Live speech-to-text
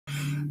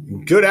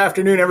Good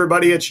afternoon,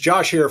 everybody. It's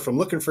Josh here from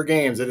Lookin for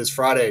Games. It is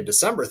Friday,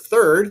 December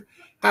 3rd.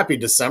 Happy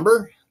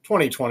December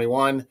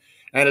 2021.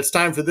 And it's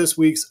time for this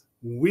week's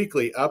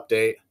weekly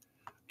update.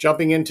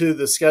 Jumping into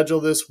the schedule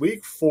this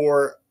week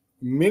for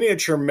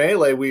Miniature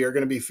Melee, we are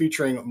going to be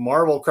featuring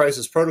Marvel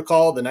Crisis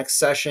Protocol. The next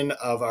session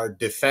of our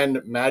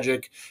Defend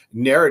Magic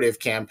narrative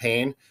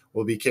campaign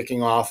will be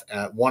kicking off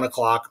at 1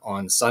 o'clock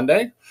on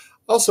Sunday.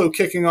 Also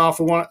kicking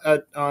off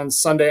on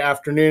Sunday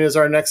afternoon is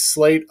our next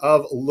slate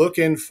of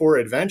Lookin for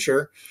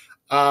Adventure.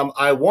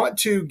 I want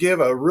to give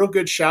a real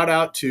good shout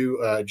out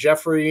to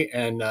Jeffrey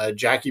and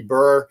Jackie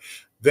Burr.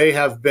 They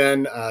have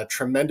been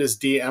tremendous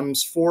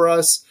DMs for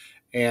us,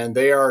 and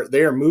they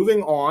are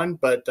moving on,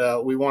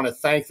 but we want to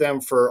thank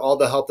them for all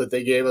the help that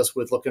they gave us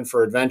with Lookin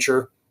for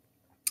Adventure.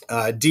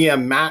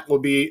 DM Matt will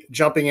be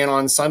jumping in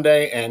on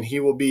Sunday, and he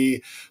will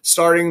be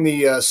starting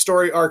the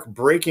story arc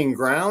Breaking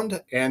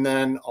Ground, and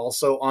then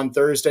also on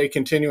Thursday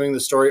continuing the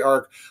story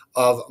arc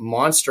of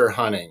Monster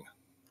Hunting.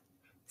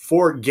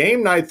 For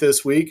game night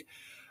this week,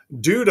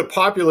 due to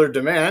popular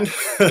demand,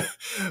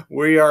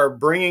 we are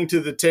bringing to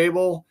the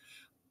table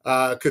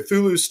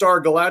Cthulhu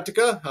Star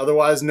Galactica,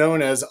 otherwise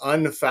known as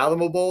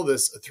Unfathomable,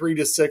 this 3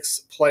 to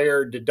 6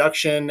 player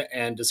deduction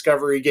and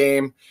discovery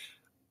game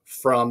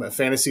from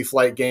Fantasy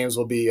Flight Games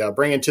will be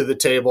bringing to the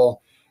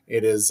table.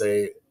 It is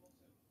a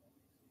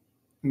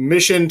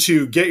mission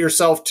to get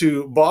yourself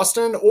to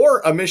Boston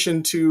or a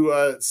mission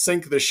to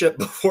sink the ship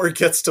before it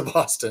gets to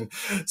Boston.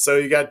 So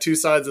you got two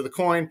sides of the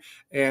coin,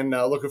 and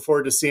looking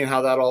forward to seeing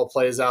how that all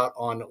plays out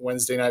on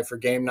Wednesday night for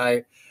game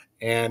night.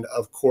 And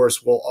of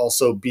course, we'll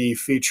also be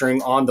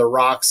featuring On the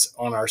Rocks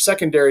on our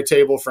secondary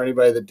table for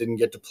anybody that didn't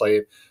get to play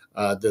it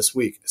this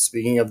week.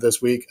 Speaking of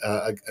this week,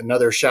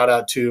 another shout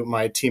out to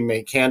my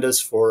teammate Candace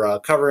for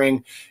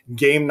covering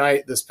game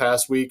night this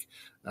past week.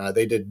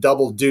 They did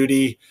double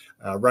duty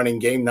running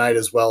game night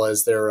as well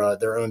as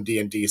their own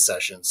D&D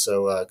session.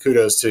 So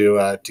kudos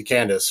to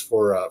Candace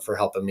for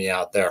helping me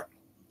out there.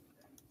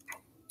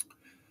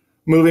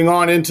 Moving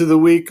on into the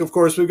week, of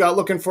course, we've got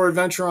Lookin for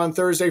Adventure on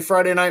Thursday,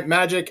 Friday Night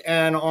Magic,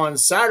 and on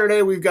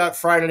Saturday we've got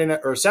Saturday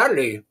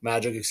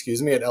Magic, at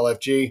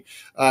LFG,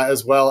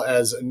 as well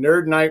as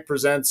Nerd Night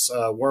presents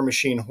War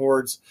Machine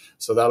Hordes.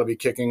 So that'll be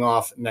kicking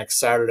off next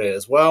Saturday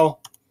as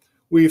well.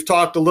 We've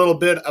talked a little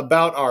bit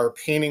about our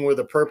Painting with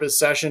a Purpose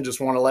session.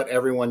 Just want to let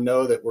everyone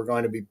know that we're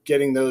going to be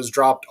getting those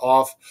dropped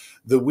off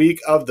the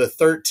week of the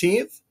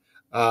 13th.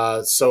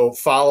 So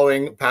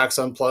following PAX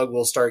Unplugged,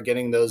 we'll start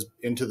getting those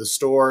into the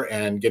store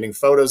and getting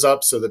photos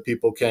up so that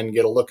people can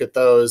get a look at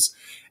those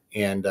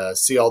and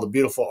see all the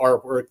beautiful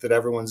artwork that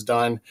everyone's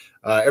done.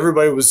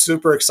 Everybody was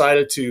super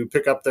excited to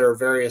pick up their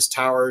various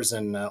towers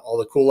and all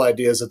the cool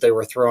ideas that they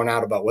were throwing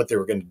out about what they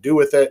were going to do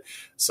with it.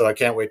 So I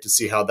can't wait to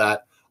see how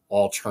that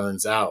all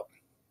turns out.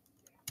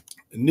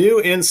 New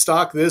in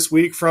stock this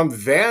week from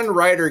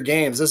Ryder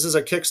Games. This is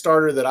a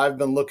Kickstarter that I've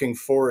been looking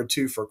forward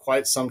to for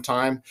quite some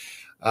time.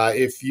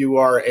 If you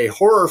are a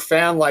horror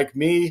fan like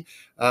me,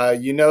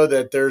 you know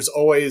that there's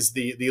always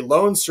the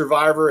lone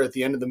survivor at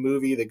the end of the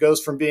movie that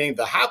goes from being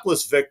the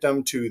hapless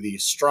victim to the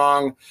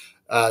strong,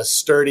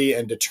 sturdy,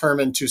 and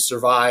determined to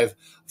survive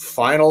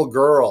Final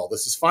Girl.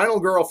 This is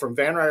Final Girl from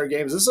Ryder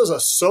Games. This is a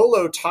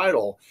solo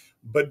title,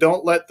 but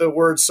don't let the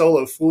word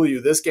solo fool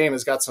you. This game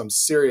has got some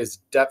serious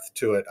depth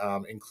to it,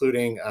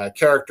 including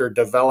character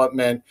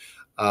development,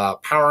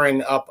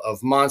 powering up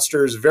of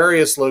monsters,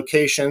 various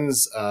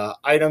locations,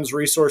 items,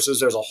 resources.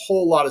 There's a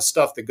whole lot of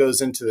stuff that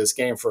goes into this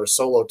game for a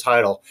solo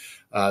title.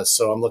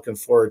 So I'm looking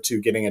forward to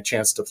getting a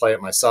chance to play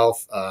it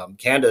myself.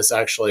 Candace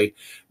actually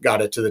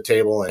got it to the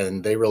table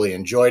and they really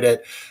enjoyed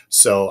it.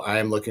 So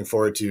I'm looking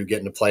forward to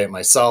getting to play it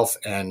myself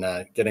and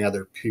getting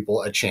other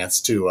people a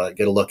chance to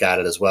get a look at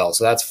it as well.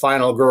 So that's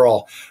Final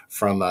Girl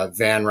from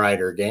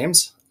Ryder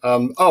Games.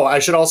 I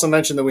should also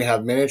mention that we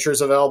have miniatures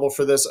available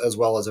for this, as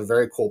well as a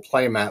very cool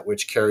playmat,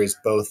 which carries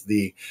both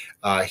the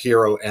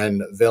hero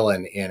and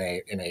villain in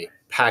a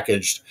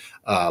packaged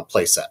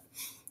playset.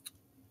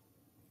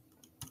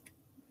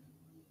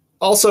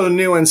 Also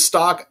new in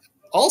stock,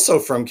 also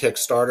from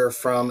Kickstarter,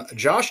 from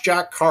Josh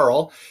Jack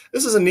Carl.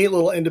 This is a neat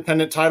little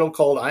independent title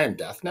called I Am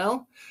Deaf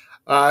Now.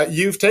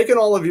 You've taken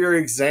all of your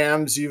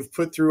exams, you've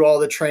put through all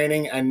the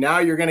training, and now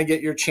you're going to get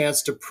your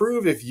chance to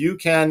prove if you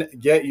can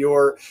get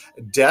your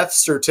death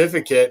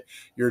certificate,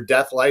 your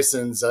death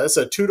license. It's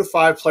a 2 to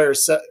 5 player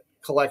set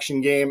collection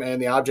game, and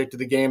the object of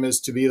the game is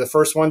to be the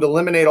first one to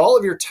eliminate all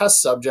of your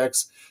test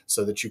subjects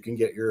so that you can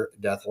get your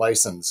death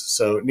license.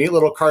 So neat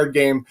little card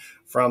game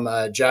from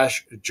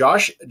Josh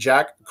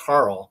Jack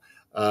Carl,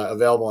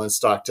 available in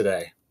stock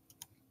today.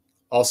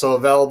 Also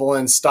available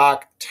in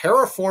stock,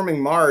 Terraforming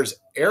Mars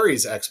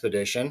Ares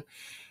Expedition.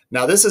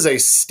 Now, this is a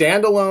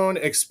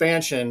standalone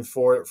expansion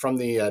from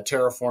the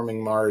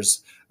Terraforming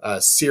Mars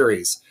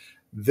series.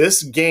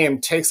 This game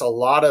takes a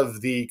lot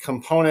of the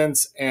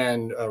components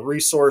and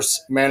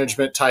resource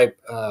management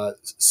type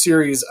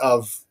series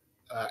of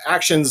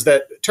actions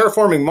that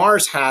Terraforming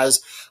Mars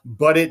has,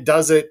 but it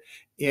does it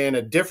in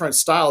a different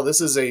style. This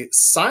is a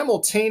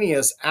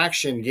simultaneous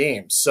action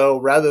game. So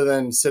rather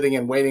than sitting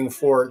and waiting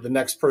for the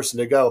next person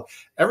to go,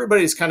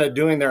 everybody's kind of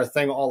doing their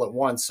thing all at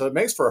once. So it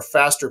makes for a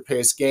faster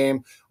paced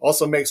game,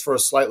 also makes for a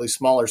slightly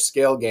smaller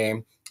scale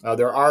game.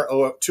 There are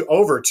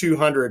over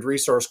 200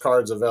 resource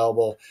cards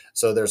available,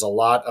 so there's a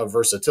lot of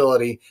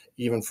versatility,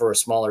 even for a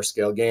smaller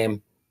scale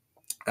game.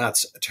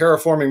 That's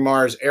Terraforming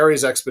Mars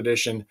Ares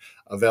Expedition,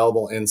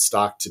 available in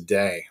stock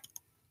today.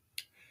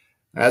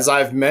 As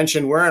I've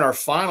mentioned, we're in our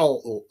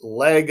final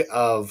leg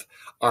of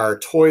our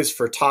Toys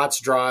for Tots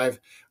drive.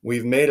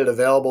 We've made it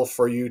available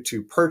for you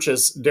to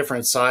purchase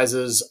different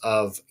sizes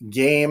of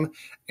game,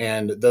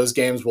 and those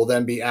games will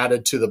then be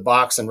added to the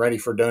box and ready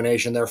for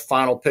donation. Their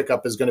final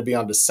pickup is going to be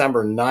on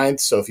December 9th.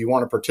 So if you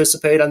want to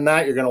participate in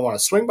that, you're going to want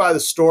to swing by the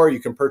store. You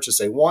can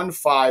purchase a 1,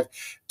 5,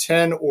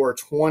 10, or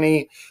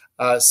 20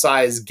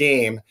 size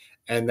game.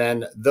 And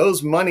then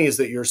those monies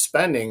that you're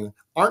spending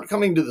aren't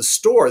coming to the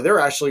store. They're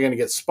actually going to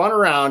get spun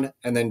around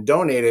and then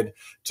donated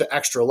to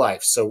Extra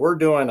Life. So we're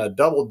doing a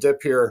double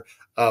dip here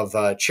of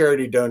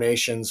charity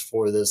donations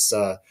for this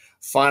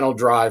final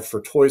drive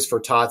for Toys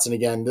for Tots. And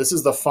again, this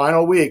is the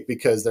final week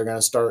because they're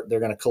going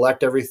to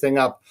collect everything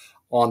up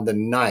on the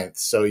 9th.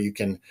 So you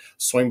can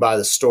swing by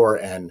the store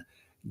and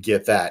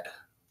get that.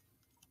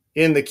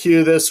 In the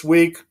queue this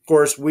week, of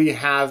course, we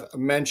have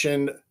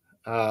mentioned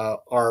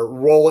our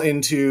roll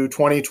into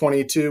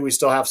 2022. We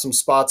still have some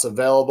spots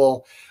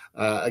available.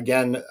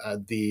 Again,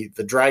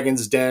 the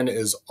Dragon's Den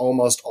is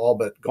almost all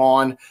but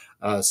gone.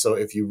 So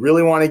if you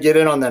really want to get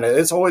in on that,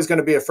 it's always going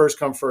to be a first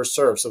come, first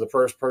serve. So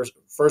the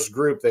first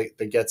group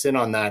that gets in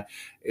on that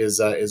is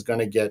going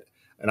to get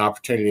an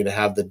opportunity to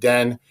have the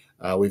den.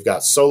 We've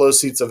got solo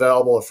seats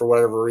available. If for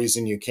whatever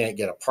reason you can't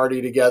get a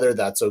party together,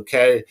 that's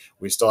okay.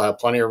 We still have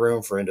plenty of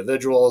room for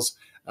individuals.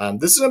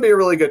 This is going to be a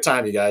really good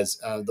time, you guys.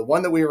 The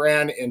one that we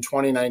ran in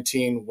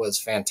 2019 was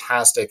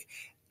fantastic.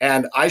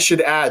 And I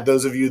should add,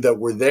 those of you that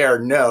were there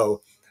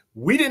know,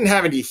 we didn't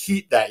have any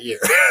heat that year.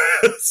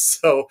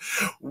 So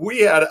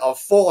we had a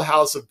full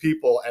house of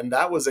people, and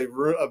that was a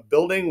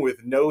building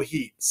with no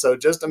heat. So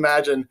just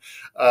imagine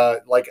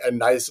like a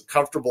nice,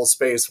 comfortable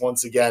space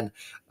once again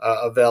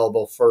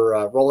available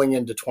for rolling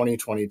into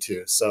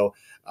 2022. So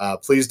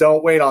please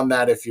don't wait on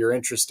that if you're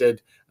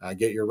interested.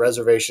 Get your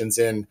reservations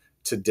in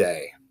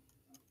today.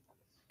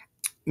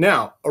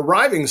 Now,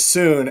 arriving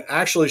soon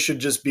actually should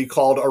just be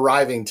called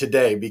arriving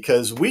today,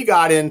 because we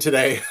got in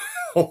today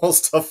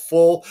almost a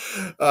full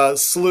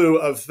slew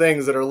of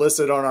things that are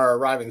listed on our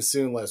arriving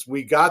soon list.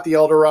 We got the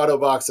Eldorado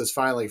boxes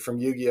finally from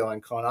Yu-Gi-Oh!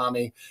 And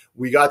Konami.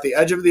 We got the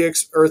Edge of the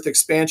Earth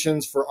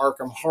expansions for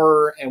Arkham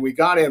Horror, and we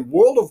got in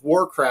World of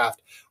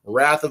Warcraft,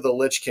 Wrath of the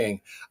Lich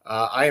King.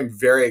 I am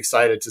very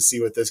excited to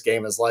see what this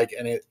game is like,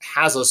 and it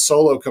has a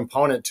solo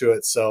component to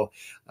it, so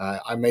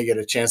I may get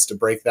a chance to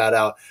break that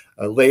out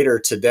later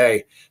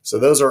today. So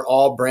those are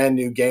all brand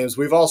new games.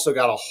 We've also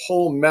got a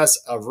whole mess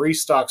of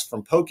restocks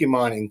from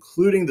Pokemon,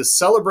 including the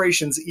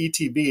Celebrations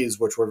ETBs,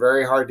 which were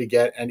very hard to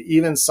get, and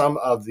even some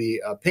of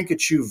the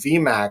Pikachu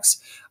VMAX,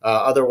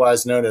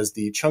 otherwise known as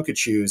the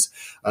Chunkachus.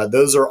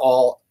 Those are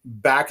all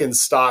back in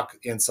stock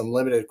in some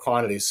limited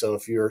quantities. So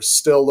if you're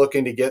still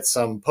looking to get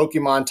some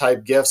Pokemon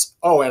type gifts,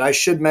 oh, and I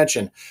should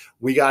mention,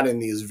 we got in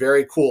these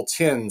very cool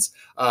tins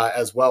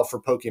as well for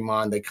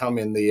Pokemon. They come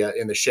in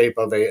the shape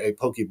of a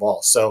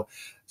Pokeball. So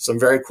some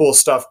very cool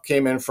stuff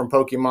came in from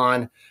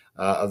Pokemon,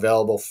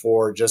 available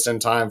for just in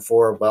time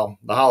for, well,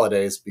 the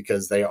holidays,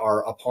 because they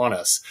are upon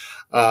us.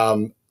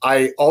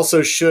 I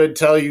also should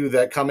tell you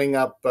that coming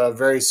up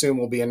very soon,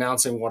 we'll be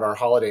announcing what our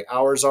holiday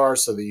hours are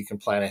so that you can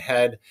plan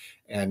ahead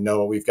and know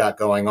what we've got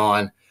going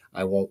on.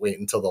 I won't wait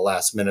until the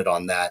last minute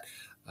on that.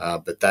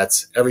 But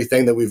that's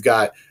everything that we've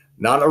got.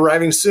 Not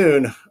arriving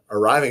soon,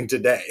 arriving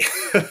today.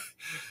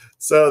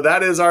 So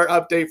that is our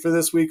update for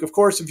this week. Of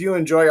course, if you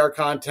enjoy our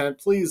content,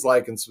 please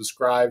like and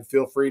subscribe.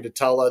 Feel free to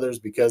tell others,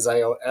 because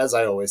as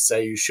I always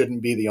say, you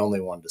shouldn't be the only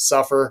one to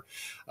suffer.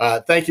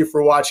 Thank you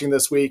for watching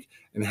this week,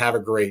 and have a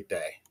great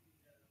day.